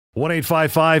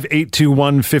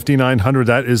1-855-821-5900.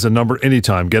 That is a number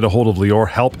anytime. Get a hold of Lior,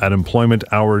 help at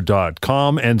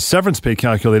employmenthour.com and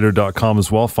severancepaycalculator.com as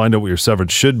well. Find out what your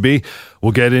severance should be.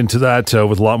 We'll get into that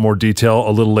with a lot more detail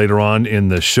a little later on in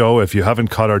the show. If you haven't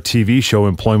caught our TV show,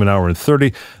 Employment Hour in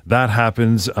 30, that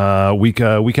happens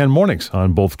weekend mornings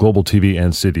on both Global TV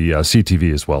and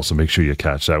CTV as well. So make sure you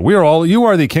catch that. You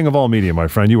are the king of all media, my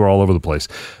friend. You are all over the place.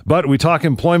 But we talk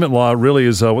employment law really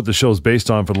is what the show is based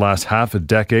on for the last half a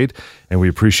decade. And we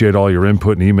appreciate all your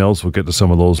input and emails. We'll get to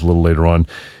some of those a little later on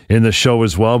in the show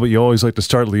as well. But you always like to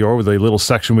start, Lior, with a little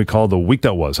section we call The Week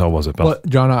That Was. How was it, Bill? Well,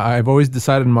 John, I've always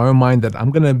decided in my own mind that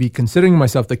I'm going to be considering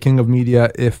myself the king of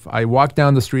media if I walk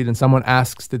down the street and someone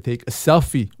asks to take a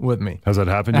selfie with me. Has that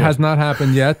happened yet? It has not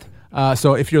happened yet.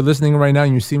 So if you're listening right now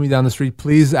and you see me down the street,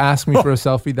 please ask me for a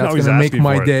selfie. That's going to make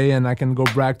my day, and I can go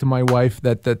brag to my wife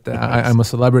that I'm a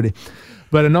celebrity.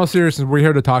 But in all seriousness, we're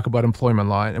here to talk about employment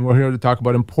law, and we're here to talk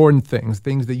about important things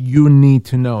that you need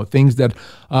to know, things that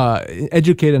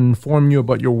educate and inform you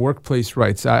about your workplace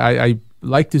rights. I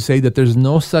like to say that there's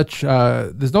no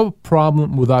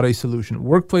problem without a solution.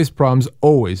 Workplace problems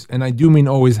always, and I do mean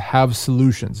always, have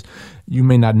solutions. You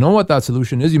may not know what that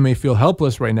solution is. You may feel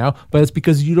helpless right now, but it's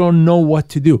because you don't know what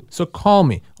to do. So call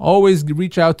me. Always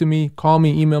reach out to me. Call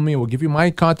me, email me. We'll give you my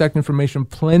contact information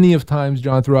plenty of times,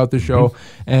 John, throughout the show.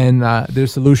 And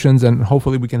there's solutions, and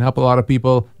hopefully we can help a lot of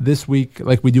people this week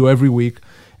like we do every week.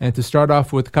 And to start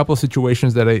off with a couple of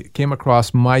situations that I came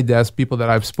across my desk, people that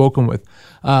I've spoken with.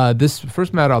 This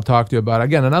first matter I'll talk to you about,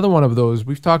 again, another one of those.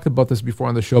 We've talked about this before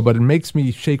on the show, but it makes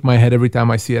me shake my head every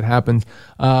time I see it happen.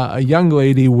 A young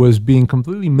lady was being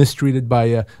completely mistreated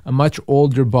by a much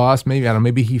older boss.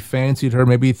 Maybe he fancied her.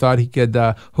 Maybe he thought he could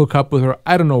hook up with her.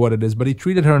 I don't know what it is, but he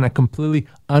treated her in a completely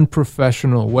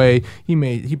unprofessional way. He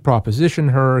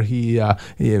propositioned her. He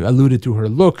alluded to her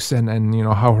looks and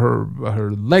how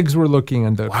her legs were looking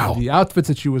and the outfits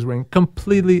that she was wearing,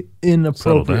 completely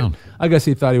inappropriate. I guess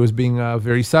he thought he was being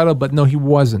very subtle, but no, he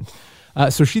wasn't.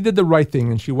 So she did the right thing,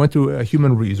 and she went to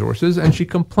Human Resources, and she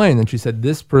complained, and she said,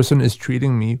 this person is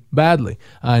treating me badly,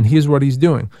 and here's what he's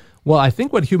doing. Well, I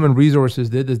think what Human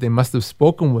Resources did is they must have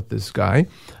spoken with this guy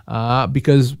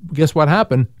because guess what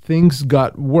happened? Things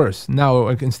got worse. Now,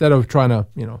 instead of trying to,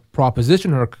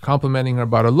 proposition her, complimenting her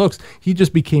about her looks, he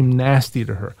just became nasty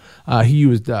to her. He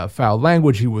used foul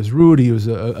language. He was rude. He was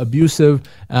abusive,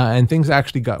 and things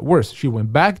actually got worse. She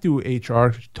went back to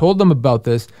HR, told them about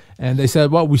this, and they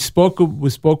said, well, we spoke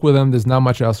with him. There's not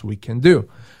much else we can do.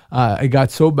 It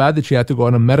got so bad that she had to go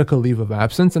on a medical leave of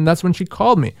absence, and that's when she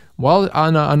called me. While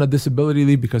on a disability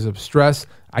leave because of stress,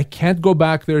 I can't go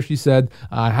back there, she said.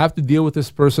 I have to deal with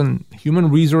this person. Human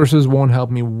Resources won't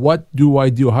help me. What do I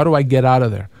do? How do I get out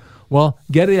of there? Well,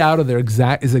 getting out of there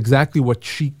is exactly what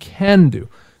she can do.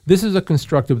 This is a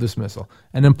constructive dismissal.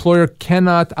 An employer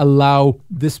cannot allow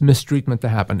this mistreatment to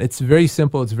happen. It's very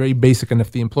simple. It's very basic. And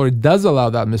if the employer does allow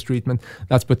that mistreatment,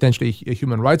 that's potentially a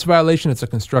human rights violation. It's a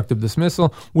constructive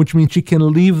dismissal, which means she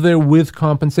can leave there with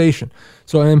compensation.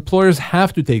 So employers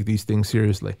have to take these things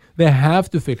seriously. They have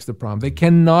to fix the problem. They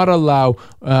cannot allow,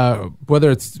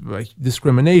 whether it's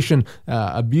discrimination,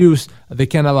 abuse, they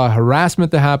can't allow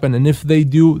harassment to happen. And if they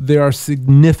do, there are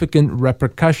significant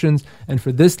repercussions. And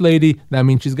for this lady, that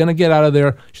means she's going to get out of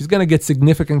there. She's going to get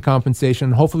significant compensation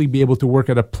and hopefully be able to work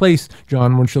at a place,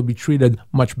 John, when she'll be treated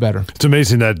much better. It's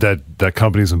amazing that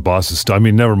companies and bosses,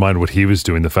 never mind what he was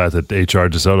doing, the fact that HR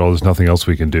just said, there's nothing else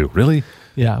we can do. Really?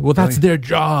 Yeah, well, that's their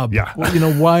job. Yeah.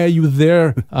 Well, why are you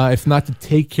there if not to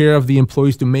take care of the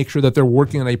employees, to make sure that they're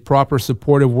working in a proper,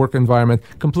 supportive work environment?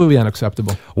 Completely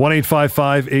unacceptable.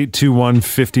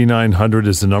 1-855-821-5900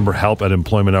 is the number, help at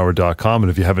employmenthour.com.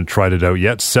 And if you haven't tried it out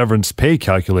yet,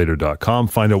 severancepaycalculator.com.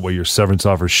 Find out what your severance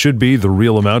offer should be, the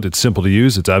real amount. It's simple to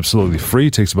use. It's absolutely free.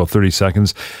 It takes about 30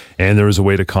 seconds. And there is a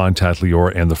way to contact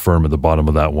Lior and the firm at the bottom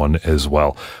of that one as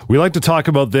well. We like to talk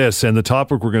about this, and the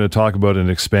topic we're going to talk about and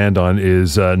expand on is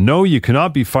no, you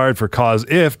cannot be fired for cause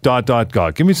if ...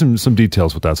 Give me some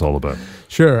details what that's all about.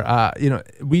 Sure.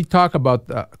 We talk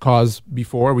about cause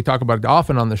before. We talk about it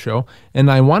often on the show. And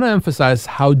I want to emphasize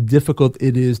how difficult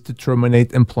it is to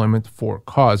terminate employment for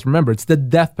cause. Remember, it's the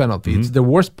death penalty. Mm-hmm. It's the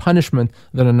worst punishment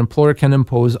that an employer can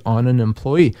impose on an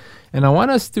employee. And I want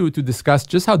us to discuss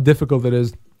just how difficult it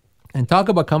is and talk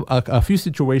about a few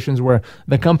situations where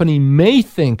the company may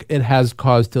think it has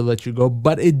cause to let you go,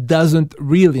 but it doesn't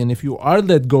really. And if you are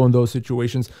let go in those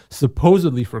situations,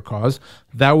 supposedly for cause,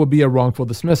 that would be a wrongful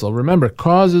dismissal. Remember,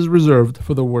 cause is reserved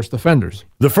for the worst offenders.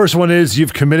 The first one is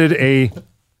you've committed a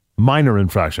minor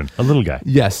infraction, a little guy.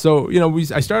 Yes. So,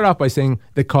 I started off by saying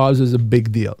the cause is a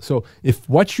big deal. So if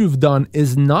what you've done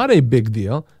is not a big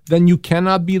deal, then you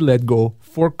cannot be let go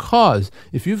for cause.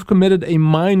 If you've committed a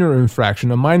minor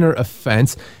infraction, a minor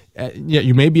offense,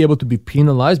 you may be able to be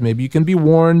penalized. Maybe you can be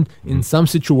warned in some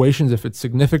situations. If it's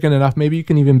significant enough, maybe you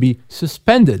can even be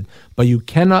suspended, but you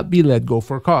cannot be let go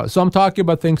for cause. So I'm talking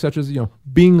about things such as,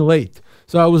 being late.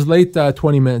 So I was late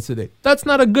 20 minutes a day. That's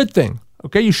not a good thing.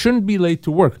 Okay, you shouldn't be late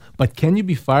to work, but can you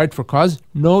be fired for cause?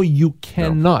 No, you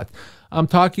cannot. No. I'm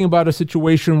talking about a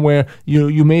situation where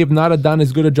you may have not done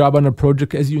as good a job on a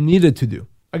project as you needed to do.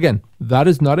 Again, that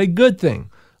is not a good thing,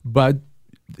 but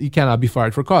you cannot be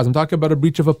fired for cause. I'm talking about a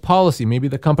breach of a policy. Maybe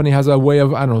the company has a way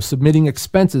of, submitting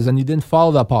expenses and you didn't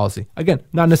follow that policy. Again,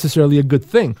 not necessarily a good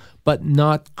thing, but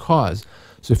not cause.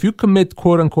 So if you commit,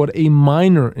 quote unquote, a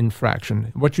minor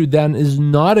infraction, what you done is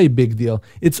not a big deal.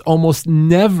 It's almost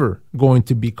never going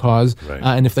to be cause. Right.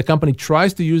 And if the company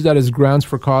tries to use that as grounds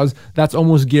for cause, that's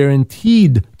almost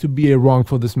guaranteed to be a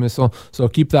wrongful dismissal. So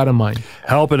keep that in mind.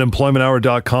 Help at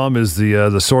employmenthour.com is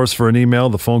the source for an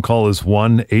email. The phone call is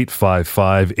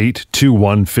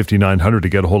 1-855-821-5900 to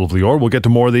get a hold of Lior. We'll get to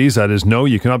more of these. That is, no,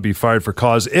 you cannot be fired for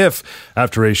cause if,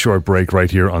 after a short break right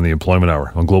here on the Employment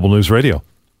Hour on Global News Radio.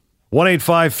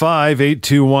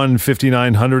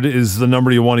 1-855-821-5900 is the number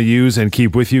you want to use and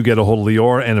keep with you. Get a hold of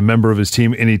Lior and a member of his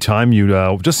team anytime you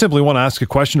just simply want to ask a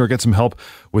question or get some help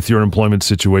with your employment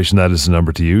situation. That is the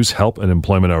number to use. Help at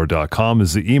employmenthour.com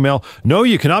is the email. No,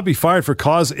 you cannot be fired for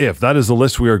cause if. That is the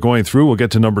list we are going through. We'll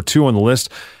get to number 2 on the list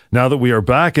now that we are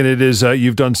back, and it is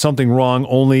you've done something wrong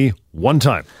only one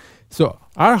time. So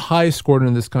our highest court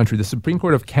in this country, the Supreme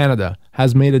Court of Canada,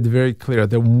 has made it very clear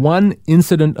that one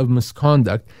incident of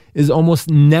misconduct is almost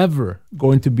never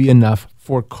going to be enough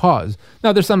for cause.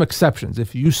 Now, there's some exceptions.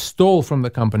 If you stole from the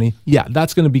company,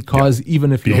 that's going to be cause,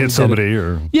 even if you hit somebody.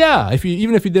 Even if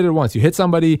you did it once. You hit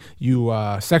somebody, you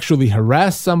sexually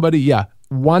harassed somebody,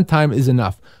 one time is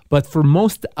enough. But for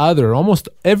almost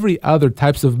every other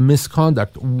types of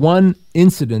misconduct, one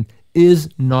incident is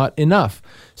not enough.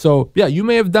 So, you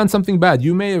may have done something bad.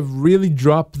 You may have really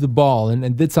dropped the ball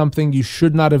and did something you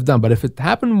should not have done. But if it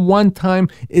happened one time,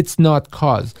 it's not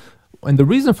cause. And the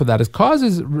reason for that is cause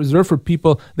is reserved for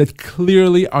people that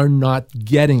clearly are not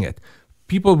getting it.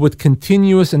 People with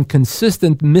continuous and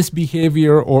consistent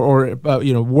misbehavior or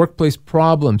workplace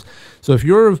problems. So if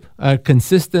you're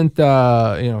consistent,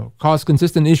 cause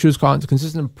consistent issues,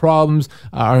 consistent problems,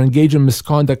 are engaged in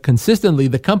misconduct consistently,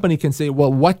 the company can say,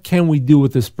 well, what can we do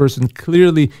with this person?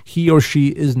 Clearly, he or she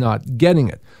is not getting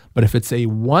it. But if it's a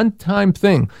one-time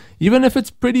thing, even if it's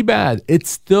pretty bad, it's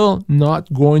still not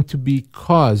going to be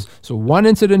cause. So one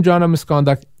incident, John, of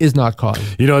misconduct is not cause.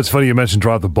 It's funny you mentioned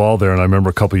drop the ball there, and I remember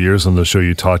a couple of years on the show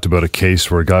you talked about a case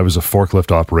where a guy was a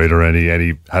forklift operator and he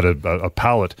had a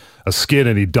pallet, a skid,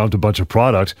 and he dumped a bunch of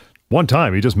product. One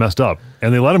time, he just messed up,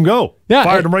 and they let him go.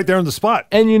 Fired him right there on the spot.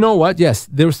 And you know what? Yes,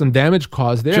 there was some damage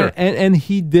caused there, sure. and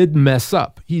he did mess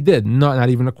up. He did, not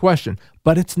even a question.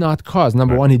 But it's not cause.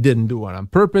 Number one, he didn't do it on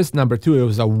purpose. Number two, it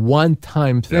was a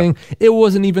one-time thing. Yeah. It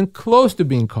wasn't even close to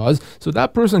being cause. So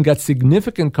that person got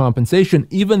significant compensation,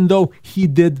 even though he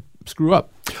did screw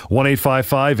up.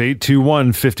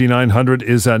 1-855-821-5900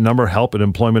 is that number. Help at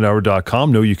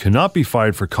employmenthour.com. No, you cannot be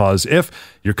fired for cause if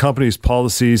your company's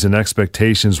policies and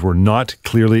expectations were not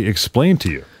clearly explained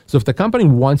to you. So if the company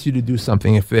wants you to do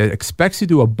something, if it expects you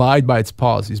to abide by its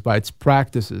policies, by its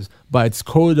practices, by its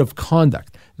code of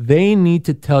conduct, they need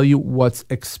to tell you what's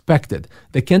expected.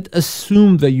 They can't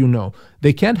assume that you know.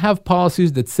 They can't have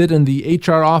policies that sit in the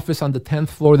HR office on the 10th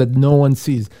floor that no one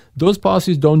sees. Those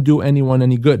policies don't do anyone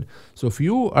any good. So if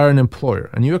you are an employer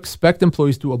and you expect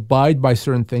employees to abide by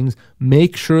certain things,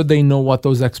 make sure they know what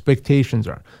those expectations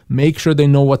are. Make sure they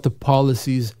know what the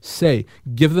policies say.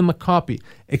 Give them a copy.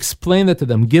 Explain that to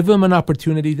them. Give them an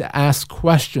opportunity to ask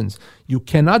questions. You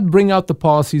cannot bring out the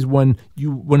policies when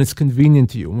it's convenient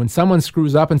to you. When someone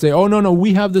screws up and say, oh, no,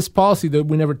 we have this policy that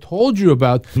we never told you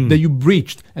about that you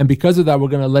breached, and because of that, we're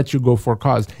going to let you go for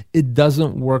cause. It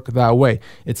doesn't work that way.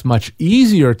 It's much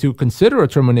easier to consider a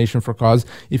termination for cause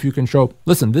if you can show,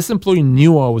 listen, this employee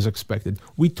knew what was expected.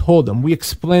 We told him. We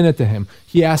explained it to him.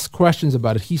 He asked questions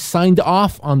about it. He signed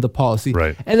off on the policy.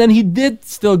 Right. And then he did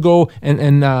still go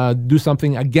and do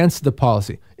something against the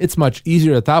policy. It's much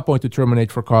easier at that point to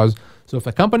terminate for cause. So if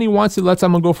a company wants to let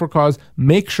someone go for cause,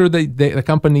 make sure the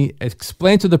company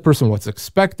explain to the person what's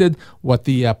expected, what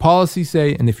the policies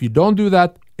say, and if you don't do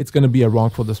that, it's going to be a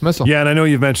wrongful dismissal. Yeah, and I know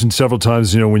you've mentioned several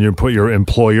times, when you put your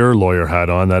employer lawyer hat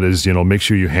on, that is, make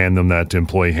sure you hand them that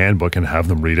employee handbook and have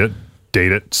them read it,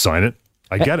 date it, sign it.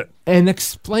 I get it. and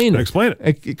explain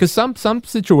it. Because some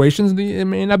situations, it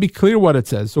may not be clear what it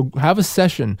says. So have a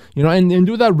session, and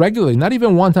do that regularly, not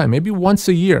even one time, maybe once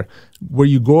a year, where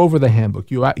you go over the handbook.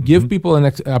 You give people an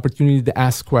opportunity to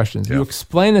ask questions. You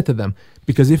explain it to them.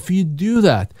 Because if you do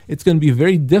that, it's going to be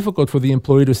very difficult for the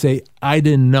employee to say, I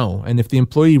didn't know. And if the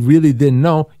employee really didn't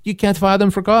know, you can't fire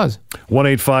them for cause.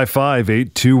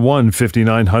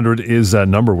 1-855-821-5900 is that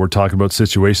number. We're talking about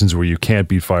situations where you can't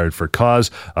be fired for cause.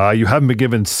 You haven't been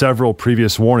given several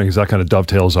previous warnings. That kind of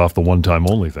dovetails off the one-time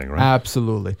only thing, right?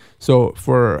 Absolutely. So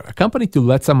for a company to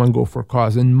let someone go for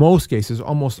cause, in most cases,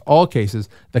 almost all cases,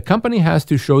 the company has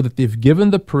to show that they've given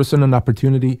the person an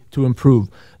opportunity to improve.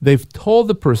 They've told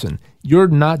the person, you're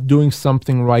not doing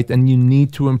something right and you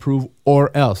need to improve, or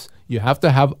else. You have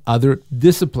to have other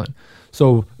discipline.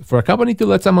 So for a company to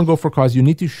let someone go for cause, you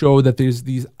need to show that there's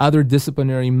these other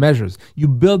disciplinary measures. You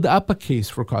build up a case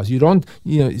for cause. You don't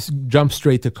jump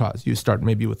straight to cause. You start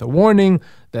maybe with a warning,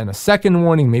 then a second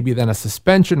warning, maybe then a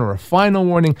suspension or a final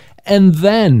warning, and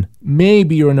then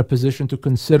maybe you're in a position to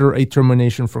consider a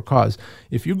termination for cause.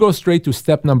 If you go straight to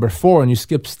step number 4 and you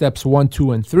skip steps 1,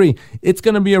 2, and 3, it's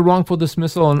going to be a wrongful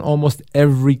dismissal in almost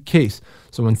every case.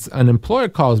 So when an employer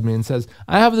calls me and says,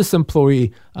 I have this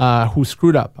employee who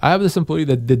screwed up. I have this employee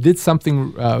that did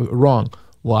something wrong.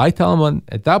 Well, I tell them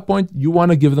at that point, you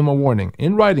want to give them a warning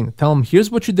in writing. Tell them, here's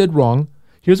what you did wrong.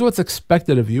 Here's what's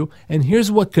expected of you. And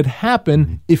here's what could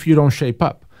happen if you don't shape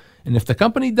up. And if the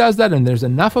company does that and there's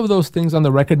enough of those things on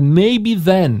the record, maybe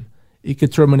then it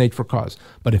could terminate for cause.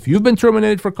 But if you've been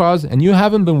terminated for cause and you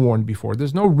haven't been warned before,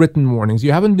 there's no written warnings,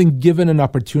 you haven't been given an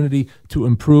opportunity to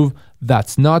improve,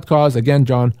 that's not cause. Again,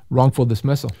 John, wrongful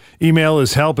dismissal. Email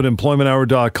is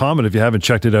help@employmenthour.com. And if you haven't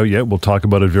checked it out yet, we'll talk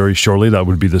about it very shortly. That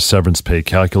would be the severance pay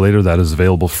calculator. That is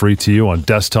available free to you on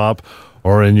desktop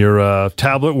or in your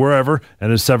tablet, wherever,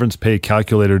 and it's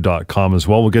severancepaycalculator.com as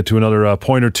well. We'll get to another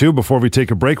point or two before we take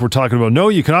a break. We're talking about, no,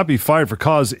 you cannot be fired for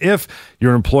cause if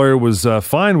your employer was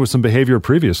fined with some behavior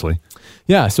previously.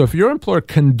 Yeah, so if your employer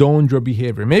condoned your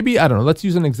behavior, maybe, I don't know, let's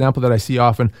use an example that I see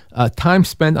often, time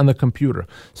spent on the computer.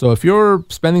 So if you're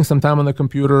spending some time on the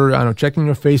computer, I don't know, checking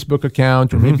your Facebook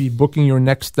account or maybe booking your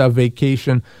next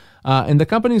vacation, and the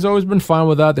company's always been fine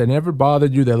with that. They never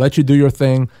bothered you. They let you do your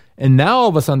thing. And now all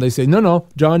of a sudden they say, no,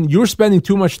 John, you're spending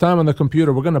too much time on the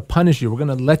computer. We're going to punish you. We're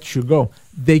going to let you go.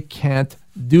 They can't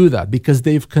do that because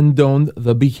they've condoned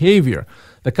the behavior.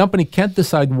 The company can't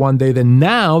decide one day that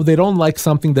now they don't like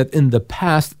something that in the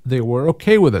past they were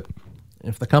okay with it.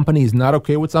 If the company is not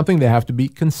okay with something, they have to be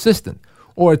consistent.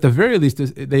 Or at the very least,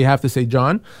 they have to say,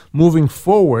 John, moving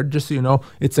forward, just so you know,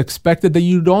 it's expected that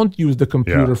you don't use the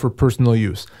computer for personal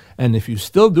use. And if you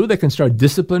still do, they can start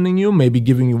disciplining you, maybe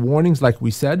giving you warnings like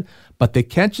we said, but they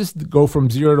can't just go from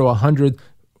 0 to 100.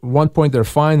 One point they're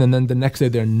fine, and then the next day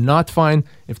they're not fine.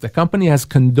 If the company has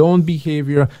condoned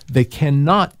behavior, they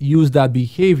cannot use that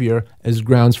behavior as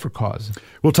grounds for cause.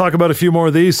 We'll talk about a few more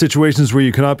of these situations where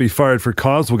you cannot be fired for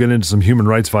cause. We'll get into some human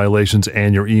rights violations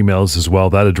and your emails as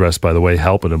well. That address, by the way,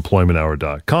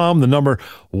 help@employmenthour.com. The number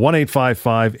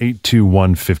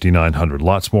 1-855-821-5900.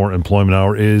 Lots more Employment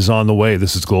Hour is on the way.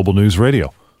 This is Global News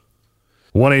Radio.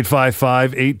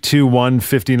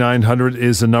 1-855-821-5900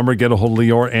 is the number. Get a hold of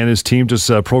Lior and his team. Just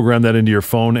program that into your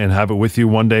phone and have it with you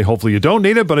one day. Hopefully you don't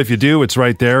need it, but if you do, it's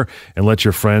right there. And let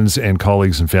your friends and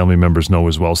colleagues and family members know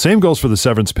as well. Same goes for the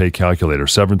severance pay calculator,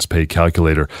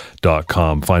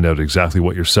 severancepaycalculator.com. Find out exactly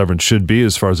what your severance should be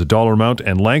as far as a dollar amount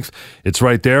and length. It's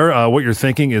right there. What you're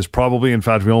thinking is probably, in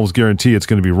fact, we almost guarantee it's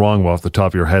going to be wrong off the top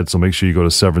of your head, so make sure you go to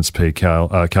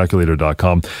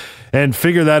severancepaycalculator.com. and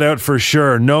figure that out for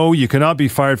sure. No, you cannot be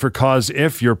fired for cause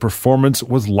if your performance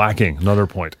was lacking. Another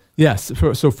point. Yes.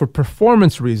 So for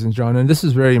performance reasons, John, and this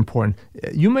is very important,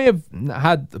 you may have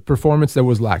had performance that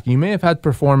was lacking. You may have had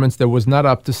performance that was not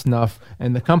up to snuff,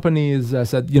 and the company has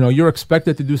said, you're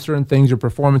expected to do certain things. Your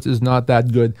performance is not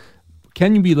that good.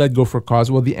 Can you be let go for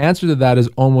cause? Well, the answer to that is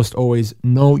almost always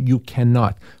no, you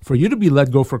cannot. For you to be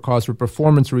let go for cause for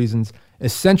performance reasons,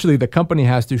 essentially the company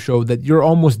has to show that you're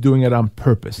almost doing it on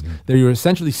purpose, that you're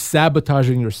essentially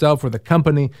sabotaging yourself or the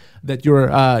company, that you're,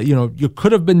 you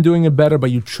could have been doing it better, but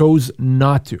you chose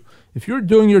not to. If you're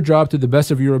doing your job to the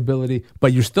best of your ability,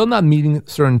 but you're still not meeting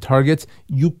certain targets,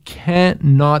 you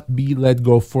cannot be let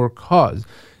go for cause.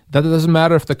 That doesn't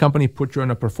matter if the company put you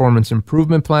on a performance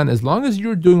improvement plan. As long as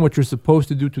you're doing what you're supposed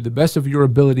to do to the best of your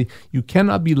ability, you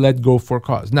cannot be let go for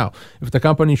cause. Now, if the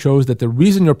company shows that the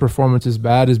reason your performance is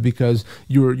bad is because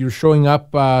you're showing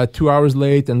up 2 hours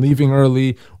late and leaving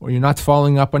early, or you're not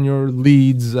following up on your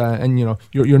leads, and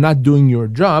you're not doing your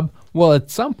job, Well,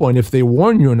 at some point, if they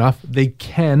warn you enough, they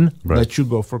can let you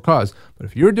go for cause. But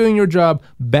if you're doing your job,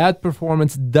 bad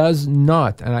performance does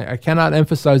not, and I cannot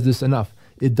emphasize this enough,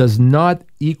 it does not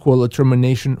equal a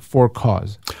termination for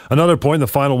cause. Another point, the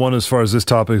final one as far as this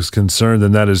topic is concerned,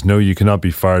 and that is no, you cannot be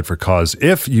fired for cause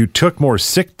if you took more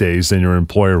sick days than your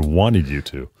employer wanted you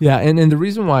to. Yeah, and the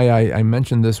reason why I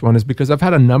mentioned this one is because I've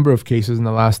had a number of cases in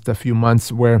the last few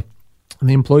months where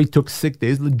the employee took sick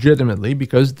days legitimately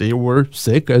because they were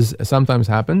sick, as sometimes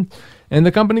happened, and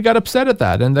the company got upset at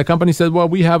that. And the company said, well,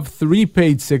 we have 3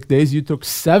 paid sick days. You took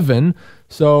 7,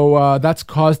 so that's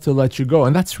cause to let you go.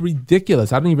 And that's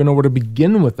ridiculous. I don't even know where to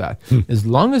begin with that. As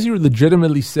long as you're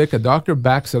legitimately sick, a doctor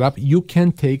backs it up, you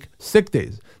can take sick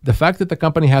days. The fact that the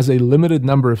company has a limited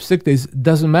number of sick days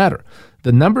doesn't matter.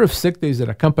 The number of sick days that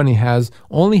a company has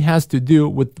only has to do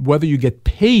with whether you get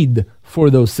paid for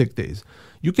those sick days.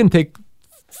 You can take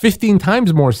 15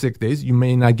 times more sick days. You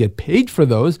may not get paid for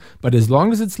those, but as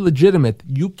long as it's legitimate,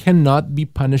 you cannot be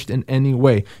punished in any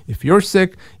way. If you're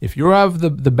sick, if you have the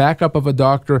backup of a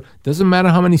doctor, doesn't matter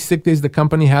how many sick days the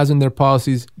company has in their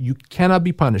policies, you cannot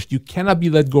be punished. You cannot be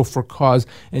let go for cause.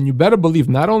 And you better believe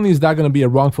not only is that going to be a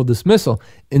wrongful dismissal,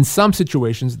 in some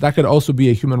situations, that could also be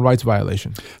a human rights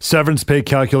violation.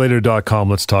 SeverancePayCalculator.com.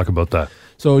 Let's talk about that.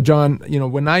 So, John,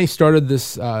 when I started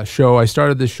this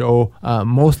show,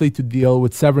 mostly to deal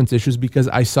with severance issues because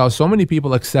I saw so many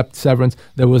people accept severance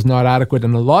that was not adequate.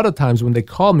 And a lot of times when they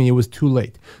call me, it was too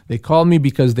late. They called me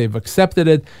because they've accepted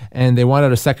it and they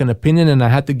wanted a second opinion. And I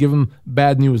had to give them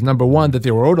bad news. Number one, that they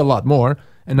were owed a lot more.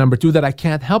 And number two, that I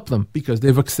can't help them because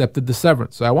they've accepted the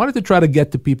severance. So I wanted to try to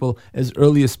get to people as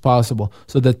early as possible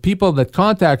so that people that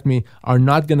contact me are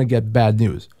not going to get bad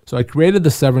news. So I created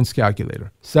the Severance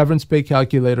Calculator.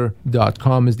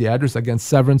 SeverancePayCalculator.com is the address. Again,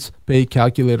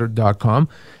 SeverancePayCalculator.com.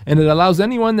 And it allows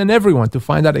anyone and everyone to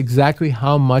find out exactly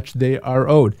how much they are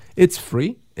owed. It's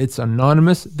free. It's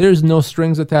anonymous. There's no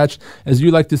strings attached. As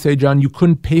you like to say, John, you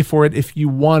couldn't pay for it if you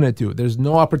wanted to. There's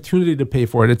no opportunity to pay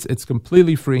for it. It's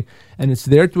completely free, and it's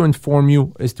there to inform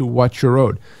you as to what you're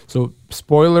owed. So,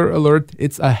 spoiler alert,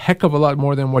 it's a heck of a lot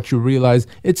more than what you realize.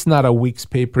 It's not a week's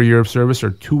pay per year of service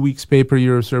or 2 weeks pay per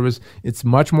year of service. It's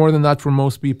much more than that for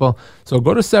most people. So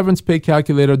go to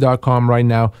SeverancePayCalculator.com right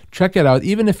now. Check it out.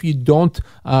 Even if you don't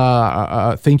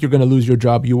think you're going to lose your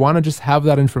job, you want to just have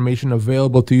that information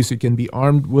available to you so you can be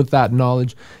armed with that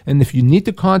knowledge. And if you need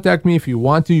to contact me, if you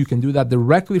want to, you can do that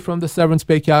directly from the Severance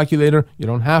Pay Calculator. You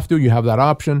don't have to. You have that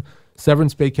option.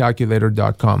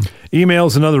 SeverancePayCalculator.com.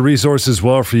 Emails and other resources as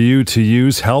well for you to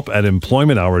use.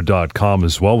 Help@employmenthour.com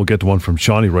as well. We'll get to one from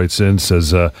Shawnee writes in,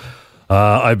 says,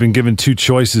 I've been given 2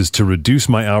 choices to reduce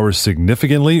my hours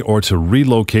significantly or to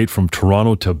relocate from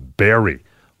Toronto to Barrie.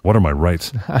 What are my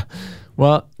rights?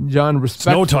 Well, John,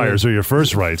 respectfully, snow tires are your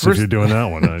first rights if you're doing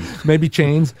that one. Maybe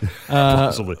chains.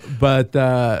 Possibly. But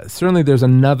certainly there's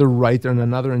another right and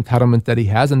another entitlement that he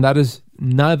has, and that is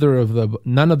none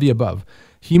of the above.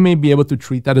 He may be able to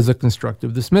treat that as a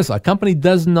constructive dismissal. A company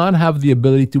does not have the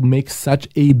ability to make such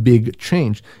a big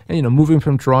change. And, moving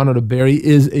from Toronto to Barrie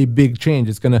is a big change.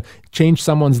 It's going to change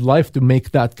someone's life to make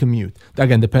that commute,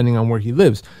 again, depending on where he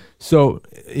lives. So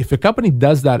if a company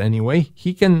does that anyway,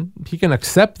 he can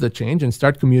accept the change and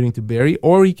start commuting to Barrie,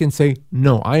 or he can say,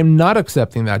 no, I am not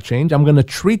accepting that change. I'm going to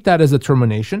treat that as a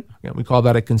termination. Again, we call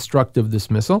that a constructive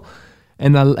dismissal.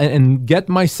 And get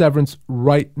my severance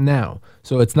right now.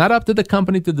 So it's not up to the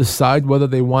company to decide whether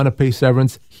they want to pay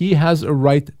severance. He has a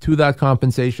right to that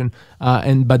compensation.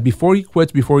 But before he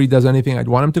quits, before he does anything, I'd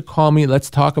want him to call me. Let's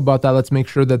talk about that. Let's make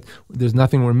sure that there's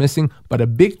nothing we're missing. But a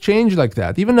big change like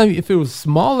that, even if it was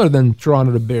smaller than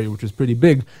Toronto to Barrie, which is pretty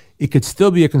big, it could still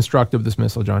be a constructive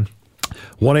dismissal, John.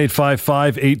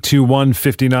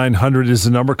 1-855-821-5900 is the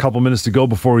number. A couple minutes to go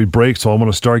before we break, so I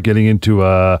want to start getting into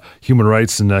human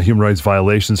rights and human rights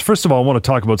violations. First of all, I want to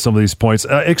talk about some of these points.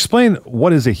 Explain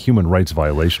what is a human rights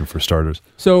violation for starters.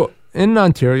 So in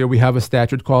Ontario, we have a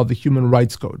statute called the Human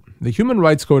Rights Code. The Human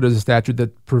Rights Code is a statute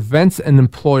that prevents an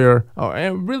employer, or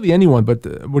really anyone, but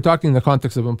we're talking in the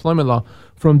context of employment law,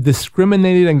 from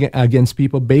discriminating against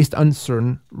people based on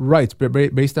certain rights,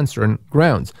 based on certain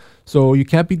grounds. So you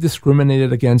can't be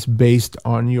discriminated against based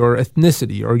on your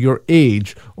ethnicity or your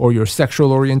age or your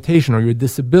sexual orientation or your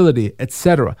disability,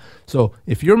 etc. So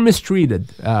if you're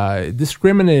mistreated,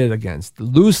 discriminated against,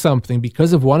 lose something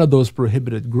because of one of those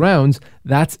prohibited grounds,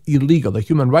 that's illegal. The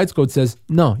Human Rights Code says,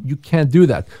 no, you can't do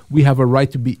that. We have a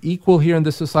right to be equal here in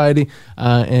this society.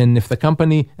 And if the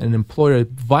company and an employer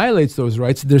violates those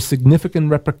rights, there's significant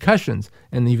repercussions.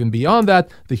 And even beyond that,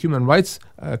 the Human Rights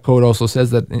Code also says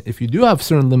that if you do have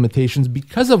certain limitations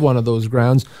because of one of those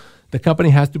grounds, the company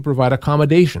has to provide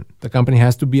accommodation. The company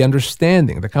has to be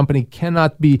understanding. The company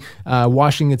cannot be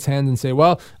washing its hands and say,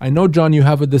 well, I know, John, you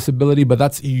have a disability, but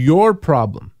that's your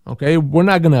problem. Okay, we're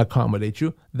not going to accommodate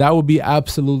you. That would be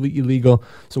absolutely illegal.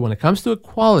 So when it comes to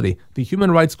equality, the Human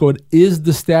Rights Code is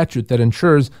the statute that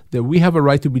ensures that we have a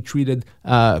right to be treated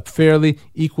fairly,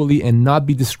 equally, and not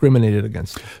be discriminated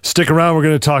against. Stick around. We're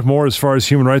going to talk more as far as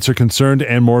human rights are concerned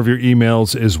and more of your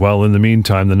emails as well. In the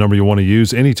meantime, the number you want to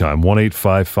use anytime,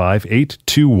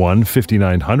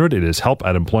 1-855-821-5900. It is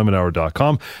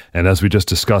help@employmenthour.com. And as we just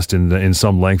discussed in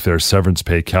some length there,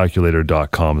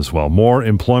 severancepaycalculator.com as well. More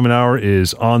Employment Hour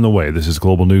is on the way. This is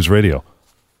Global News Radio.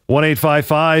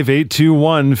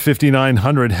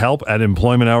 1-855-821-5900.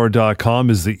 help@employmenthour.com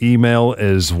is the email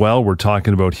as well. We're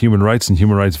talking about human rights and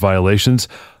human rights violations.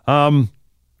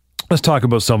 Let's talk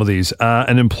about some of these.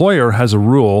 An employer has a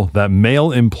rule that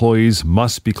male employees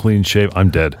must be clean shaven. I'm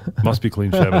dead. Must be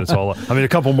clean shaven. It's all. I mean, a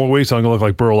couple more weeks, I'm going to look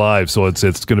like Burl Ives, so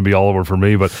it's going to be all over for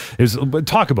me. But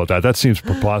talk about that. That seems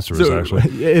preposterous, actually.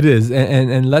 It is,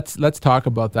 and let's talk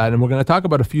about that. And we're going to talk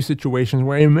about a few situations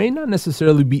where it may not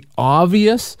necessarily be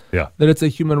obvious that it's a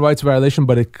human rights violation,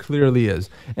 but it clearly is.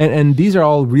 And these are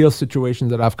all real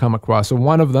situations that I've come across. So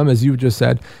one of them, as you just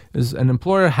said, is an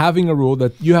employer having a rule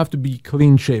that you have to be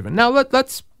clean shaven. Now,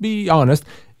 let's be honest.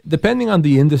 Depending on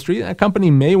the industry, a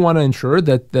company may want to ensure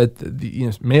that the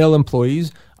male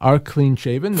employees are clean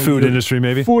shaven. Food industry,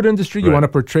 maybe? Food industry, you want to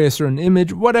portray a certain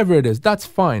image, whatever it is, that's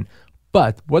fine.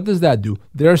 But what does that do?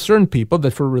 There are certain people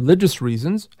that for religious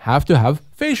reasons have to have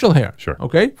facial hair. Sure.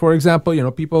 Okay? For example,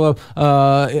 people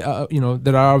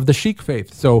that are of the Sikh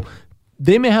faith. So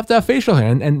they may have to have facial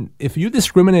hair. And if you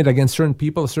discriminate against certain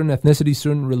people, certain ethnicities,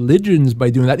 certain religions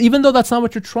by doing that, even though that's not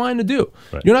what you're trying to do,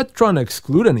 you're not trying to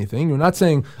exclude anything. You're not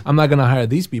saying, I'm not going to hire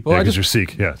these people. Because you're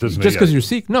Sikh. Yeah, just because you're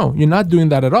Sikh. No, you're not doing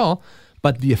that at all.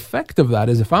 But the effect of that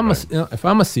is if I'm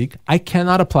a Sikh, I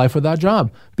cannot apply for that job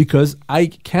because I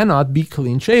cannot be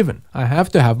clean shaven. I have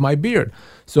to have my beard.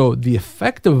 So the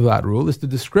effect of that rule is to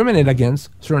discriminate against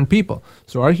certain people.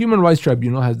 So our Human Rights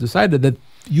Tribunal has decided that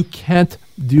you can't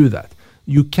do that.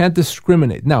 You can't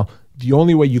discriminate. Now, the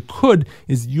only way you could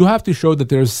is you have to show that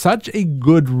there's such a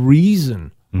good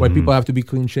reason why people have to be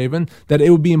clean-shaven that it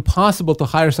would be impossible to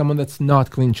hire someone that's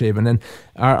not clean-shaven. And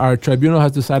our tribunal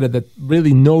has decided that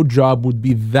really no job would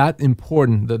be that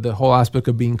important, the whole aspect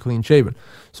of being clean-shaven.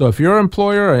 So if your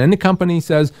employer or any company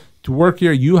says, to work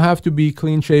here, you have to be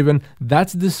clean-shaven,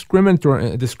 that's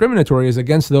discriminatory is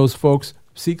against those folks,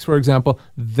 Sikhs, for example,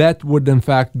 that would in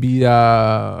fact be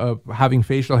having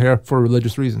facial hair for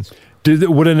religious reasons.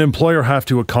 Would an employer have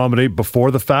to accommodate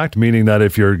before the fact? Meaning that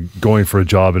if you're going for a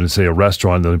job in, say, a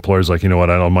restaurant, the employer's like, you know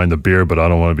what, I don't mind the beer, but I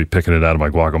don't want to be picking it out of my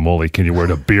guacamole. Can you wear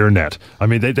the beer net? I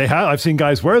mean, they have. I've seen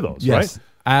guys wear those, yes. Right?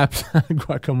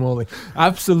 Guacamole.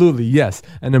 Absolutely, yes.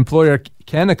 An employer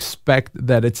can expect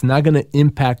that it's not going to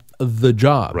impact the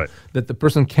job, that the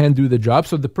person can do the job.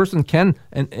 So the person can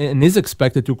and is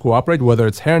expected to cooperate, whether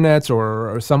it's hairnets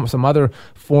or some other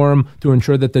form to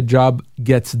ensure that the job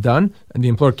gets done. And the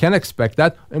employer can expect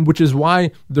that, and which is why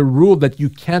the rule that you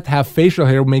can't have facial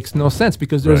hair makes no sense,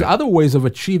 because there's other ways of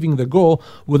achieving the goal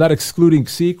without excluding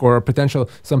Sikh or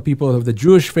some people of the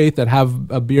Jewish faith that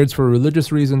have beards for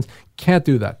religious reasons. Can't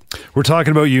do that. We're talking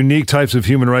about unique types of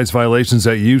human rights violations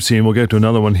that you've seen. We'll get to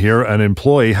another one here. An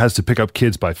employee has to pick up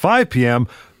kids by 5 p.m.,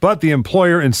 but the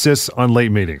employer insists on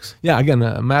late meetings. Yeah, again,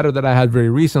 a matter that I had very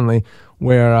recently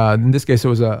where in this case it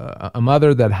was a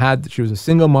mother she was a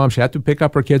single mom. She had to pick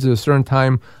up her kids at a certain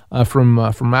time from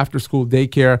after school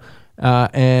daycare.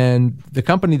 And the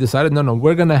company decided, no,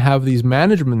 we're going to have these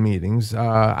management meetings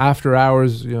after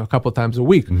hours, a couple of times a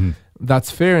week. Mm-hmm.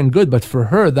 That's fair and good, but for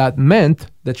her, that meant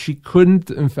that she couldn't,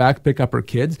 in fact, pick up her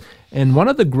kids. And one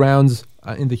of the grounds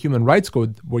in the Human Rights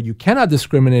Code where you cannot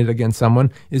discriminate against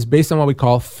someone is based on what we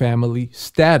call family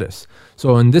status.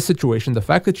 So in this situation, the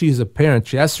fact that she is a parent,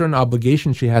 she has certain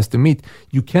obligations she has to meet.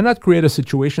 You cannot create a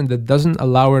situation that doesn't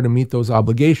allow her to meet those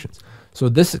obligations. So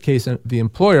in this case, the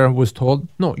employer was told,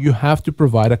 no, you have to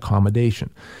provide accommodation.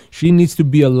 She needs to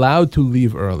be allowed to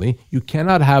leave early. You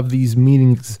cannot have these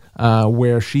meetings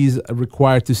where she's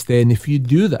required to stay. And if you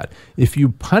do that, if you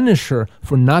punish her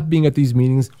for not being at these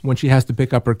meetings when she has to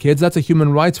pick up her kids, that's a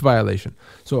human rights violation.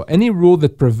 So any rule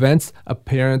that prevents a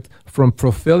parent from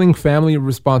fulfilling family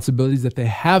responsibilities that they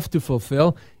have to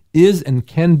fulfill is and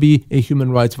can be a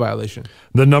human rights violation.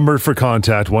 The number for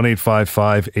contact,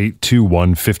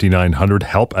 1-855-821-5900,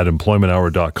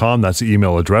 help@employmenthour.com. That's the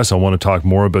email address. I want to talk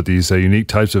more about these unique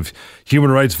types of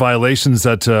human rights violations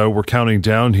that we're counting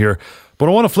down here. But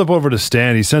I want to flip over to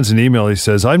Stan. He sends an email. He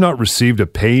says, I've not received a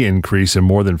pay increase in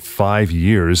more than 5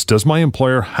 years. Does my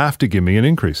employer have to give me an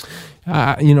increase?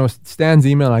 Stan's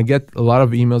email, I get a lot of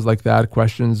emails like that,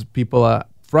 questions. People are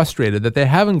frustrated that they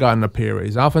haven't gotten a pay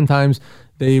raise. Oftentimes,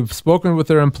 they've spoken with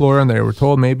their employer and they were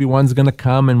told maybe one's going to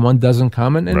come and one doesn't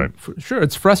come. And right. Sure,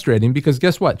 it's frustrating because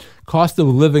guess what? Cost of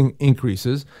living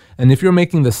increases. And if you're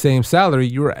making the same salary,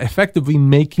 you're effectively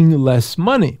making less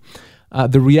money.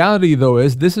 The reality, though,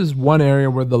 is this is one area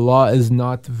where the law is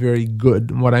not very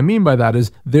good. What I mean by that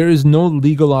is there is no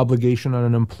legal obligation on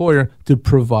an employer to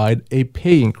provide a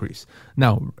pay increase.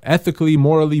 Now, ethically,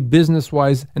 morally,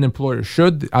 business-wise, an employer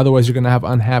should. Otherwise, you're going to have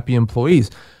unhappy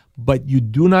employees. But you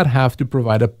do not have to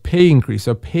provide a pay increase,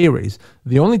 a pay raise.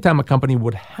 The only time a company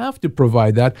would have to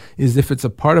provide that is if it's a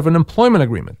part of an employment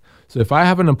agreement. So if I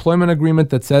have an employment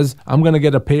agreement that says I'm going to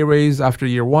get a pay raise after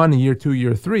year 1, year 2,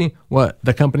 year 3, well,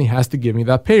 the company has to give me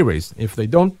that pay raise. If they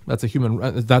don't, that's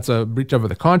a breach of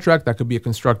the contract. That could be a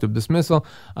constructive dismissal.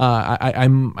 I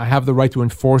have the right to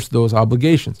enforce those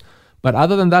obligations. But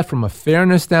other than that, from a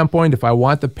fairness standpoint, if I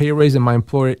want the pay raise and my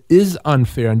employer is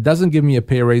unfair and doesn't give me a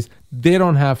pay raise, they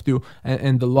don't have to,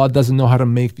 and the law doesn't know how to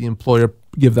make the employer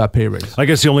give that pay raise. I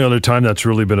guess the only other time that's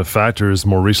really been a factor is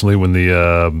more recently when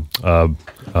the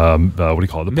what do you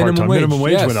call it? The part-time minimum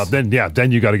wage went up. Then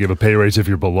you got to give a pay raise if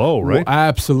you're below, right? Well,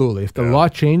 absolutely. If the law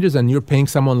changes and you're paying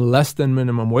someone less than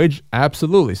minimum wage,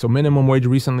 absolutely. So minimum wage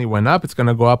recently went up. It's going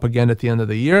to go up again at the end of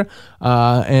the year,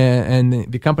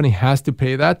 and the company has to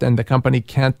pay that, and the company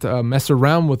can't mess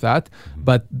around with that.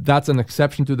 But that's an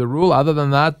exception to the rule. Other than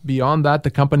that, beyond that,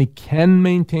 the company can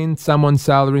maintain someone's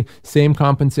salary, same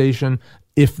compensation,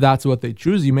 if that's what they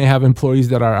choose. You may have employees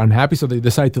that are unhappy, so they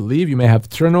decide to leave. You may have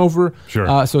turnover.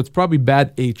 Sure. So it's probably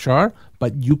bad HR,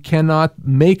 but you cannot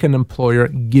make an employer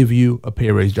give you a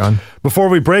pay raise, John. Before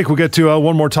we break, we'll get to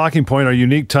one more talking point, our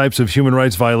unique types of human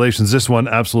rights violations. This one,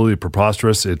 absolutely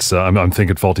preposterous. It's I'm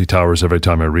thinking Fawlty Towers every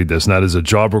time I read this, and that is a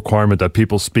job requirement that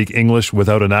people speak English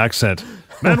without an accent.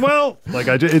 Manuel,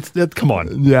 come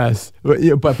on. Yes,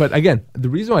 but again, the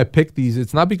reason why I picked these,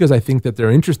 it's not because I think that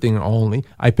they're interesting only.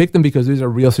 I picked them because these are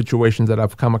real situations that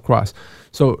I've come across.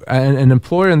 So an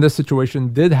employer in this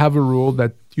situation did have a rule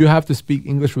that you have to speak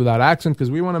English without accent because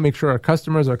we want to make sure our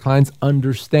customers, our clients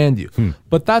understand you.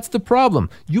 But that's the problem.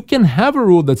 You can have a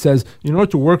rule that says, in order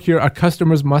to work here, our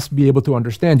customers must be able to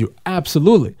understand you.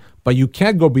 Absolutely. But you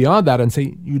can't go beyond that and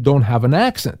say you don't have an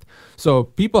accent. So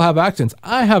people have accents.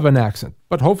 I have an accent,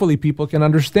 but hopefully people can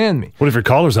understand me. What if your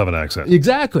callers have an accent?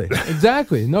 Exactly.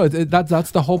 No, that's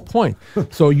the whole point.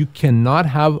 So you cannot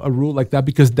have a rule like that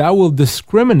because that will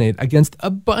discriminate against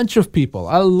a bunch of people,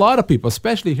 a lot of people,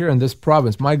 especially here in this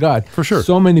province. My God. For sure.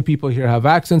 So many people here have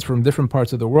accents from different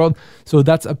parts of the world. So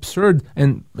that's absurd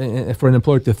and for an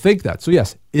employer to think that. So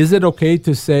yes, is it okay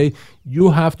to say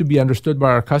you have to be understood by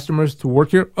our customers to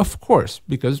work here? Of course,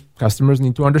 because customers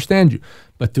need to understand you.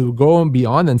 But to go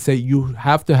beyond and say you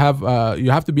have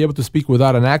to be able to speak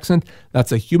without an accent,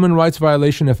 that's a human rights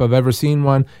violation if I've ever seen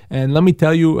one. And let me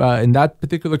tell you, in that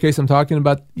particular case I'm talking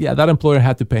about, that employer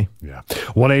had to pay. Yeah.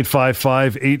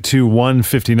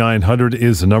 1-855-821-5900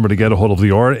 is the number to get a hold of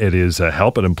Lior. It is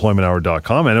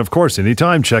help@employmenthour.com. And of course,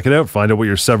 anytime, check it out. Find out what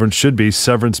your severance should be,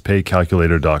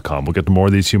 severancepaycalculator.com. We'll get to more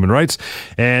of these human rights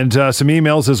and some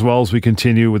emails as well as we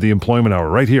continue with the Employment Hour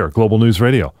right here at Global News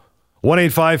Radio.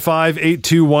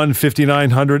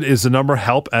 1-855-821-5900 is the number.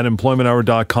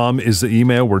 Help@employmenthour.com is the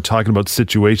email. We're talking about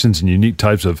situations and unique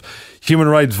types of human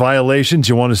rights violations.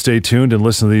 You want to stay tuned and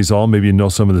listen to these all. Maybe you know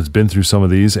someone that's been through some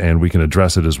of these, and we can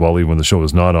address it as well, even when the show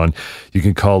is not on. You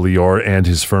can call Lior and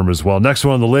his firm as well. Next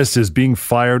one on the list is being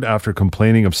fired after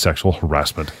complaining of sexual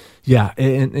harassment. Yeah,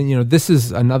 and this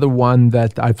is another one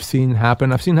that I've seen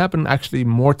happen. I've seen happen actually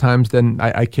more times than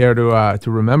I care to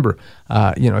remember.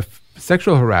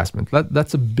 Sexual harassment,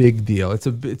 that's a big deal. It's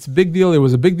a big deal. It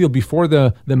was a big deal before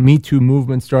the Me Too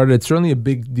movement started. It's certainly a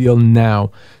big deal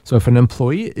now. So if an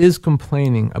employee is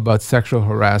complaining about sexual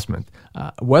harassment,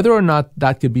 whether or not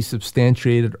that could be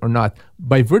substantiated or not,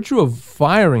 by virtue of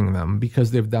firing them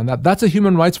because they've done that, that's a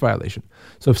human rights violation.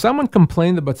 So if someone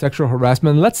complained about sexual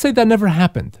harassment, let's say that never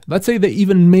happened. Let's say they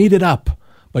even made it up.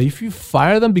 But if you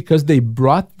fire them because they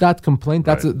brought that complaint,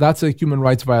 that's a human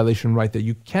rights violation right there.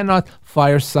 You cannot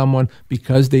fire someone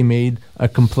because they made a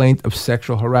complaint of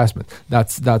sexual harassment.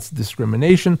 That's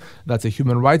discrimination. That's a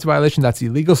human rights violation. That's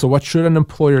illegal. So what should an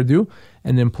employer do?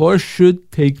 An employer should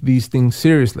take these things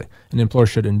seriously. An employer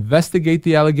should investigate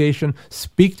the allegation,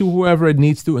 speak to whoever it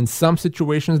needs to. In some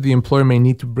situations, the employer may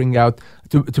need to bring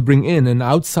in an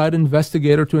outside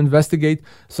investigator to investigate,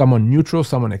 someone neutral,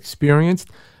 someone experienced.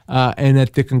 And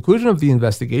at the conclusion of the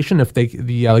investigation, if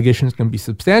the allegations can be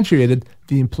substantiated,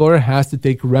 the employer has to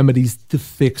take remedies to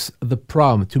fix the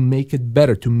problem, to make it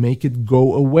better, to make it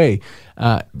go away.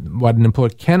 What an employer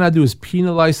cannot do is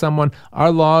penalize someone.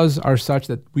 Our laws are such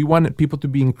that we want people to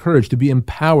be encouraged, to be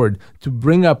empowered, to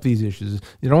bring up these issues.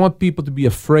 You don't want people to be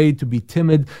afraid, to be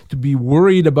timid, to be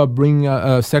worried about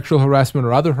bringing sexual harassment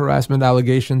or other harassment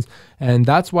allegations. And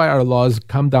that's why our laws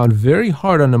come down very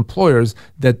hard on employers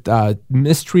that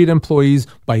mistreat employees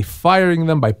by firing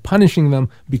them, by punishing them,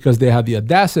 because they have the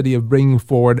audacity of bringing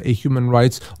forward a human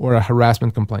rights or a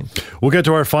harassment complaint. We'll get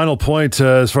to our final point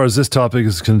as far as this topic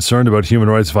is concerned about human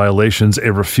rights violations: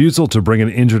 a refusal to bring an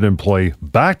injured employee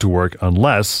back to work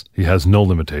unless he has no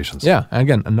limitations. Yeah,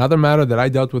 again, another matter that I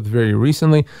dealt with very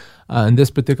recently. In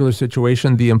this particular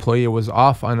situation, the employee was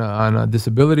off on a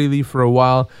disability leave for a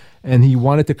while, and he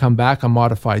wanted to come back on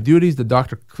modified duties. The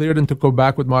doctor cleared him to go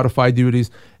back with modified duties,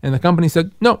 and the company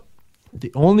said, no,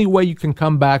 the only way you can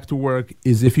come back to work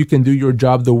is if you can do your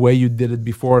job the way you did it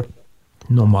before.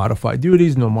 No modified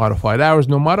duties, no modified hours,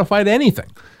 no modified anything.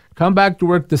 Come back to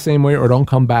work the same way or don't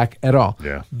come back at all.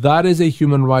 Yeah. That is a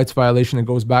human rights violation. It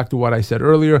goes back to what I said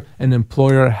earlier. An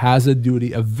employer has a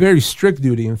duty, a very strict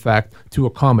duty, in fact, to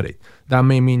accommodate. That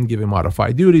may mean giving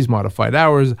modified duties, modified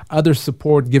hours, other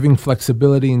support, giving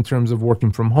flexibility in terms of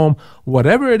working from home,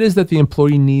 whatever it is that the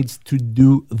employee needs to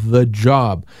do the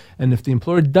job. And if the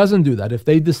employer doesn't do that, if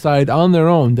they decide on their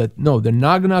own that, no, they're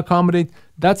not going to accommodate,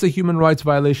 that's a human rights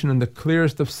violation in the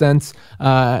clearest of sense,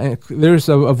 clearest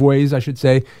of ways, I should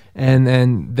say.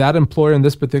 And that employer in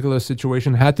this particular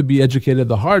situation had to be educated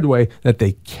the hard way that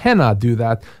they cannot do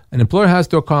that. An employer has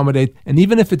to accommodate. And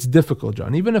even if it's difficult,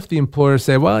 John, even if the employer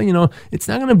say, well, it's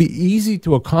not going to be easy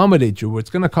to accommodate you,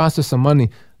 it's going to cost us some money,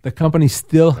 the company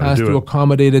still has to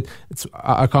accommodate it. It's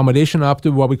accommodation up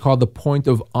to what we call the point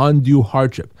of undue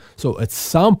hardship. So at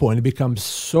some point, it becomes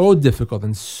so difficult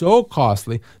and so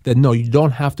costly that, no, you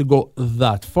don't have to go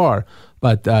that far.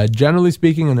 But generally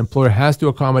speaking, an employer has to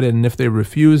accommodate, and if they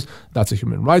refuse, that's a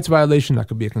human rights violation. That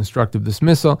could be a constructive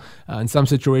dismissal. In some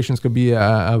situations, could be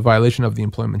a violation of the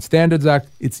Employment Standards Act.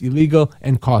 It's illegal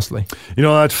and costly.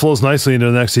 That flows nicely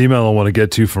into the next email I want to get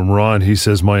to from Ron. He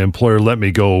says, my employer let me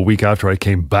go a week after I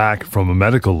came back from a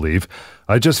medical leave.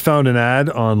 I just found an ad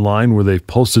online where they've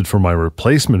posted for my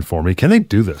replacement for me. Can they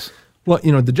do this? Well,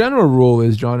 the general rule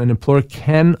is, John, an employer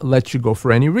can let you go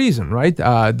for any reason, right?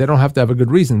 They don't have to have a good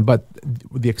reason. But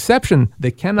the exception, they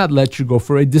cannot let you go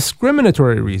for a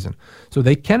discriminatory reason. So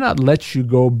they cannot let you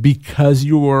go because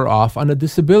you were off on a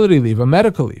disability leave, a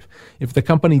medical leave. If the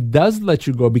company does let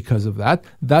you go because of that,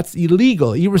 that's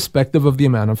illegal, irrespective of the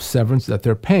amount of severance that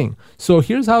they're paying. So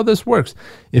here's how this works.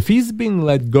 If he's being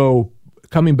let go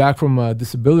coming back from a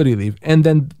disability leave, and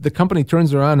then the company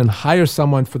turns around and hires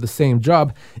someone for the same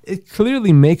job, it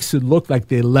clearly makes it look like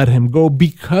they let him go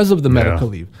because of the medical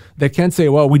leave. They can't say,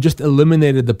 well, we just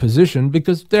eliminated the position,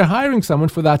 because they're hiring someone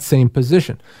for that same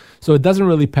position. So it doesn't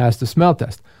really pass the smell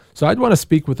test. So I'd want to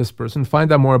speak with this person,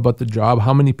 find out more about the job,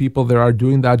 how many people there are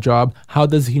doing that job, how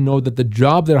does he know that the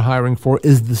job they're hiring for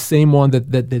is the same one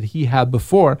that he had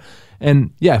before.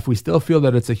 And if we still feel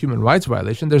that it's a human rights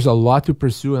violation, there's a lot to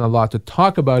pursue and a lot to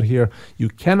talk about here. You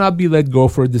cannot be let go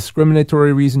for a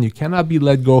discriminatory reason. You cannot be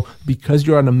let go because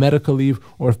you're on a medical leave,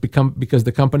 or because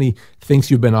the company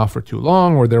thinks you've been off for too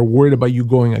long, or they're worried about you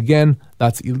going again.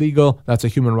 That's illegal. That's a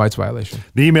human rights violation.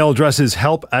 The email address is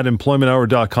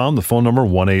help@employmenthour.com. The phone number,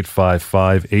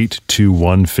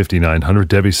 1-855-821-5900.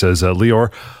 Debbie says,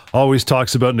 Lior always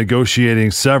talks about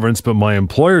negotiating severance, but my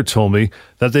employer told me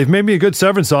that they've made me a good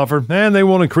severance offer and they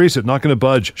won't increase it. Not going to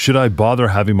budge. Should I bother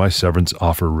having my severance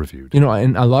offer reviewed?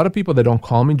 And a lot of people that don't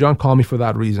call me, John, call me for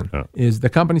that reason. Is the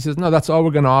company says, no, that's all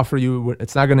we're going to offer you.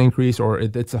 It's not going to increase, or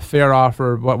it's a fair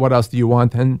offer. What else do you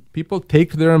want? And people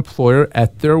take their employer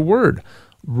at their word.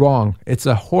 Wrong. It's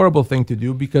a horrible thing to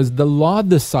do, because the law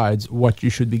decides what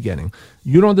you should be getting.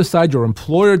 You don't decide. Your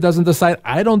employer doesn't decide.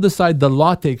 I don't decide. The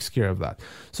law takes care of that.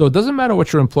 So it doesn't matter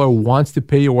what your employer wants to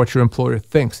pay you or what your employer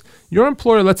thinks. Your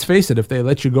employer, let's face it, if they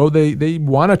let you go, they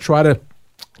want to try to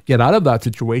get out of that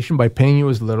situation by paying you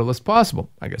as little as possible.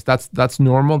 I guess that's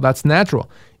normal. That's natural.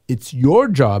 It's your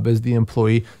job as the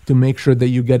employee to make sure that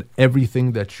you get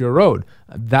everything that you're owed.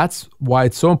 That's why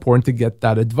it's so important to get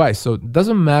that advice. So it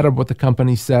doesn't matter what the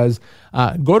company says.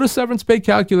 Go to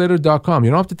severancepaycalculator.com. You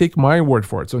don't have to take my word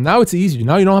for it. So now it's easy.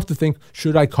 Now you don't have to think,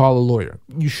 should I call a lawyer?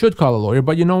 You should call a lawyer.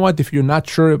 But you know what? If you're not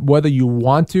sure whether you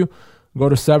want to, go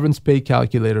to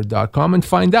severancepaycalculator.com and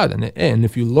find out. And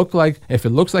if it looks like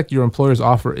your employer's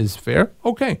offer is fair,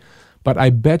 okay. But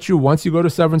I bet you once you go to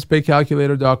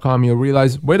severancepaycalculator.com, you'll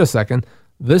realize, wait a second,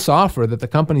 this offer that the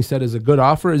company said is a good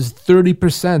offer is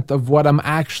 30% of what I'm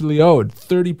actually owed.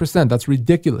 30%. That's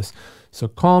ridiculous. So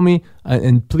call me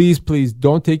and please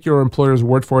don't take your employer's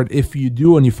word for it. If you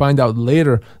do and you find out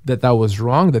later that was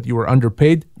wrong, that you were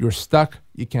underpaid, you're stuck.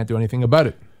 You can't do anything about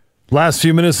it. Last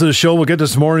few minutes of the show, we'll get to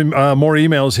some more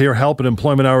emails here,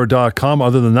 help@employmenthour.com.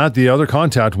 Other than that, the other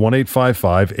contact,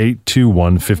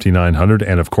 1-855-821-5900.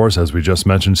 And of course, as we just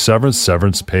mentioned,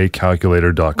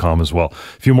 severancepaycalculator.com as well.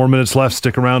 A few more minutes left.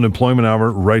 Stick around. Employment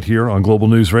Hour right here on Global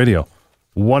News Radio.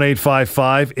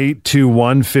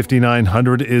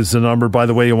 1-855-821-5900 is the number. By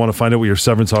the way, you want to find out what your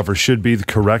severance offer should be. The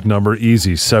correct number,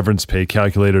 easy.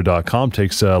 Severancepaycalculator.com.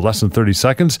 Takes less than 30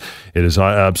 seconds. It is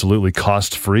absolutely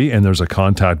cost-free, and there's a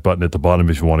contact button at the bottom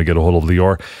if you want to get a hold of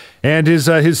Lior. And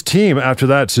his team, after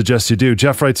that, suggests you do.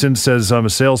 Jeff writes in, says, I'm a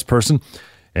salesperson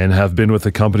and have been with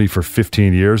the company for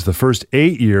 15 years. The first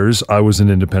 8 years, I was an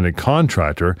independent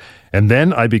contractor, and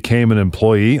then I became an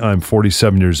employee. I'm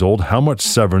 47 years old. How much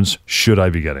severance should I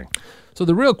be getting? So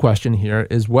the real question here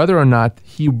is whether or not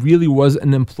he really was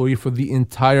an employee for the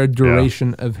entire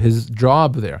duration of his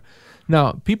job there.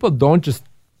 Now, people don't just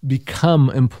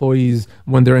become employees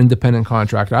when they're independent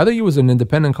contractor. Either he was an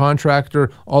independent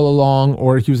contractor all along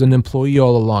or he was an employee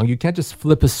all along. You can't just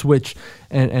flip a switch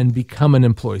and become an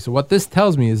employee. So what this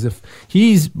tells me is if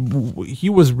he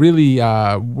was really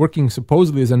working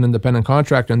supposedly as an independent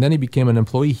contractor and then he became an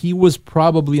employee, he was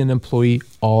probably an employee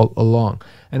all along.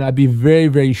 And I'd be very,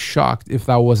 very shocked if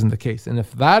that wasn't the case. And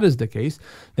if that is the case,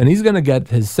 then he's going to get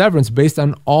his severance based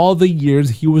on all the years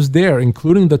he was there,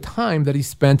 including the time that he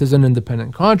spent as an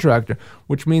independent contractor,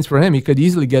 which means for him, he could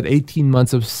easily get 18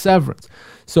 months of severance.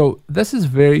 So this is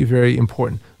very, very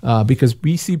important because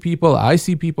I see people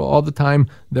all the time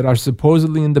that are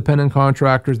supposedly independent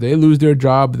contractors. They lose their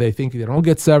job. They think they don't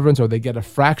get severance or they get a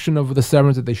fraction of the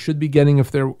severance that they should be getting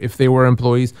if they were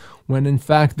employees, when in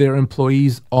fact they're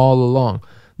employees all along.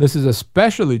 This is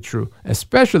especially true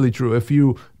if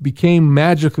you became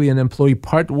magically an employee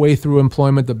partway through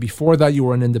employment, but before that you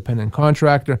were an independent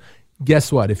contractor.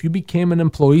 Guess what? If you became an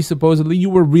employee, supposedly,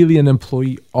 you were really an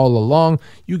employee all along.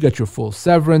 You get your full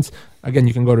severance. Again,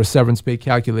 you can go to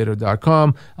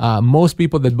severancepaycalculator.com. Most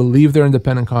people that believe they're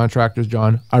independent contractors,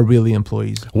 John, are really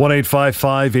employees.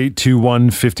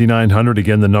 1-855-821-5900.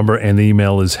 Again, the number and the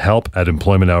email is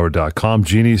help@employmenthour.com.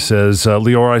 Jeannie says,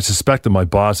 Lior, I suspect that my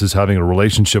boss is having a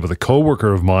relationship with a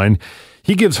coworker of mine.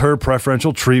 He gives her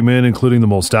preferential treatment, including the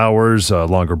most hours,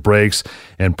 longer breaks,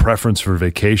 and preference for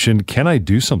vacation. Can I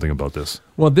do something about this?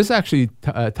 Well, this actually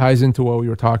ties into what we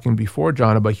were talking before,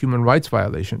 John, about human rights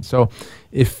violations. So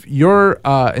if you're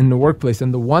in the workplace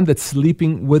and the one that's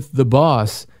sleeping with the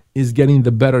boss is getting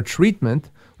the better treatment,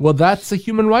 well, that's a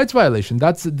human rights violation.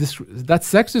 That's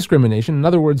sex discrimination. In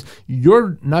other words,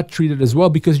 you're not treated as well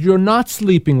because you're not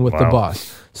sleeping with the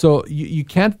boss. So you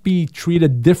can't be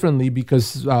treated differently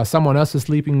because someone else is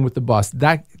sleeping with the boss.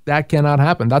 That cannot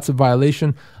happen. That's a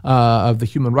violation of the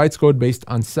Human Rights Code based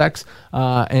on sex,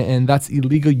 and that's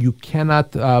illegal. You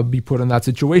cannot be put in that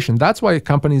situation. That's why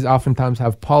companies oftentimes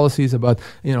have policies about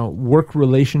work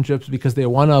relationships because they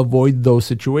want to avoid those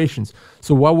situations.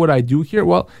 So what would I do here?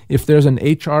 Well, if there's an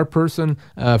HR person,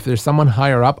 if there's someone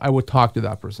higher up, I would talk to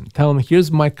that person. Tell them, here's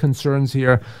my concerns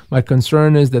here. My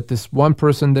concern is that this one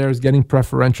person there is getting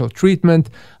preferential treatment,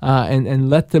 and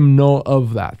let them know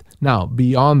of that. Now,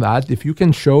 beyond that, if you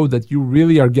can show that you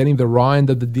really are getting the raw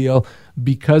end of the deal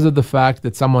because of the fact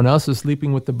that someone else is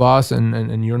sleeping with the boss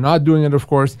and you're not doing it, of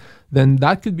course, then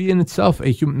that could be in itself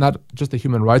not just a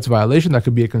human rights violation. That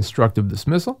could be a constructive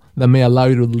dismissal that may allow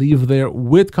you to leave there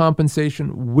with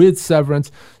compensation, with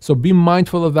severance. So be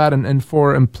mindful of that. And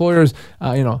for employers,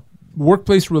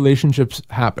 workplace relationships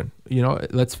happen.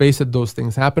 Let's face it, those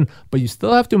things happen, but you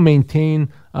still have to maintain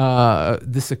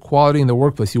this equality in the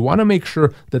workplace. You want to make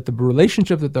sure that the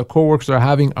relationship that the coworkers are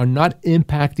having are not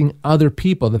impacting other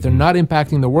people, that they're not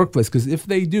impacting the workplace, because if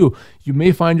they do, you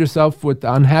may find yourself with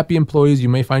unhappy employees, you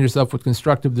may find yourself with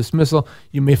constructive dismissal,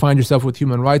 you may find yourself with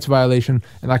human rights violation,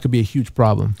 and that could be a huge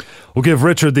problem. We'll give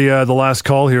Richard the last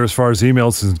call here as far as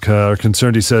emails are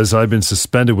concerned. He says, I've been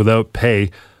suspended without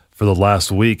pay for the last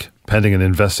week, pending an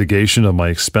investigation of my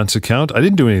expense account. I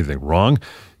didn't do anything wrong.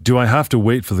 Do I have to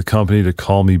wait for the company to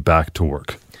call me back to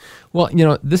work? Well,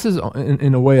 this is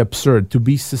in a way absurd, to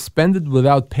be suspended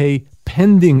without pay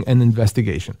pending an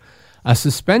investigation. A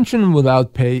suspension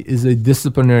without pay is a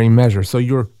disciplinary measure. So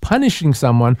you're punishing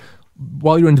someone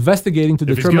while you're investigating to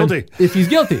determine if he's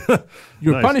guilty.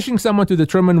 You're Nice. punishing someone to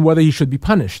determine whether he should be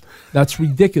punished. That's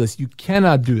ridiculous. You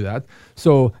cannot do that.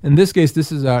 So in this case,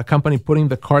 this is a company putting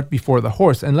the cart before the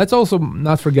horse. And let's also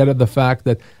not forget the fact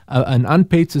that an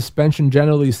unpaid suspension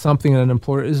generally is something that an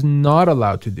employer is not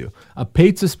allowed to do. A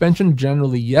paid suspension,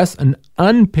 generally, yes. An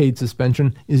unpaid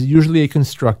suspension is usually a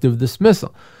constructive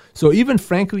dismissal. So even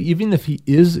if he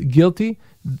is guilty,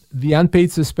 the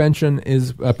unpaid suspension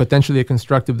is potentially a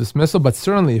constructive dismissal, but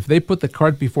certainly if they put the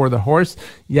cart before the horse,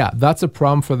 that's a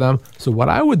problem for them. So what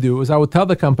I would do is I would tell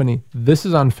the company, this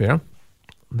is unfair,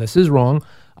 this is wrong,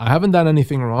 I haven't done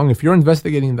anything wrong. If you're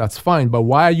investigating, that's fine, but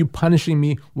why are you punishing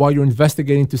me while you're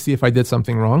investigating to see if I did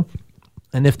something wrong?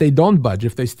 And if they don't budge,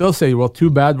 if they still say, well, too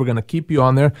bad, we're going to keep you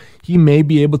on there, he may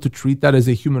be able to treat that as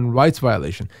a human rights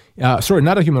violation.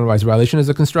 Not a human rights violation, as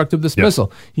a constructive dismissal.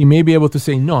 Yes. He may be able to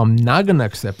say, no, I'm not going to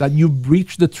accept that. You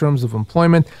breached the terms of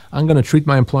employment. I'm going to treat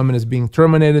my employment as being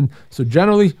terminated. So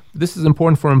generally, this is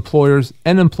important for employers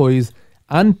and employees.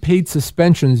 Unpaid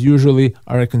suspensions usually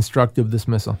are a constructive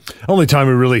dismissal. Only time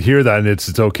we really hear that, and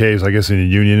it's okay, is I guess in a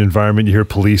union environment. You hear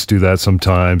police do that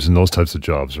sometimes in those types of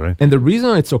jobs, right? And the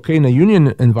reason it's okay in a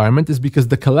union environment is because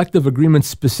the collective agreement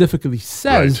specifically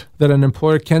says that an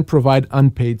employer can provide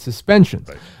unpaid suspensions.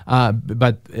 Right.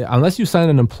 But unless you sign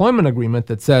an employment agreement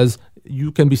that says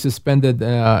you can be suspended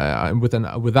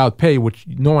without pay, which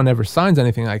no one ever signs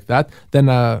anything like that, then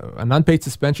an unpaid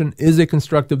suspension is a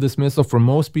constructive dismissal for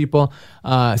most people.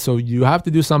 So you have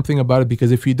to do something about it,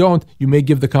 because if you don't, you may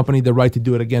give the company the right to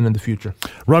do it again in the future.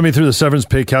 Run me through the severance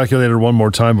pay calculator one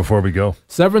more time before we go.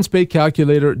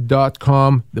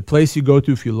 SeverancePayCalculator.com, the place you go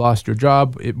to if you lost your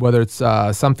job, whether it's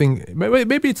something,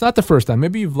 maybe it's not the first time.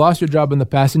 Maybe you've lost your job in the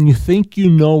past and you think you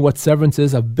know what severance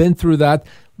is. I've been through that.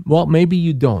 Well, maybe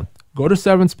you don't. Go to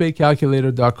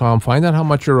SeverancePayCalculator.com, find out how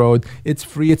much you're owed. It's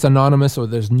free, it's anonymous, so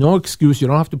there's no excuse. You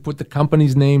don't have to put the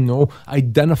company's name, no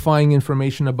identifying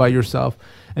information about yourself.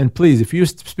 And please, if you're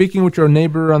speaking with your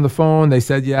neighbor on the phone, they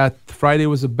said, Friday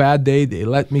was a bad day, they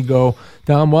let me go,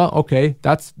 tell them, well, okay,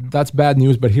 that's bad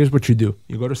news, but here's what you do.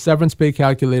 You go to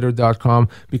SeverancePayCalculator.com,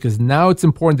 because now it's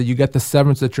important that you get the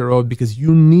severance that you're owed, because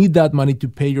you need that money to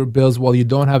pay your bills while you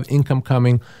don't have income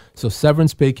coming. So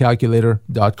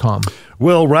SeverancePayCalculator.com.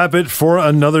 We'll wrap it for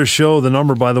another show. The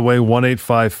number, by the way,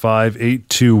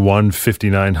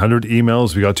 1-855-821-5900.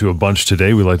 Emails, we got to a bunch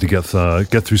today. We like to get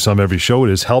through some every show.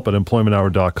 It is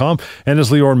help@employmenthour.com. And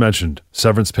as Lior mentioned,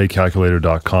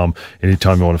 SeverancePayCalculator.com.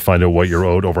 Anytime you want to find out what you're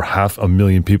owed, over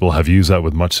 500,000 people have used that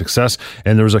with much success.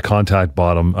 And there's a contact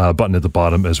button at the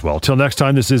bottom as well. Till next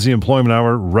time, this is the Employment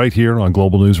Hour right here on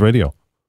Global News Radio.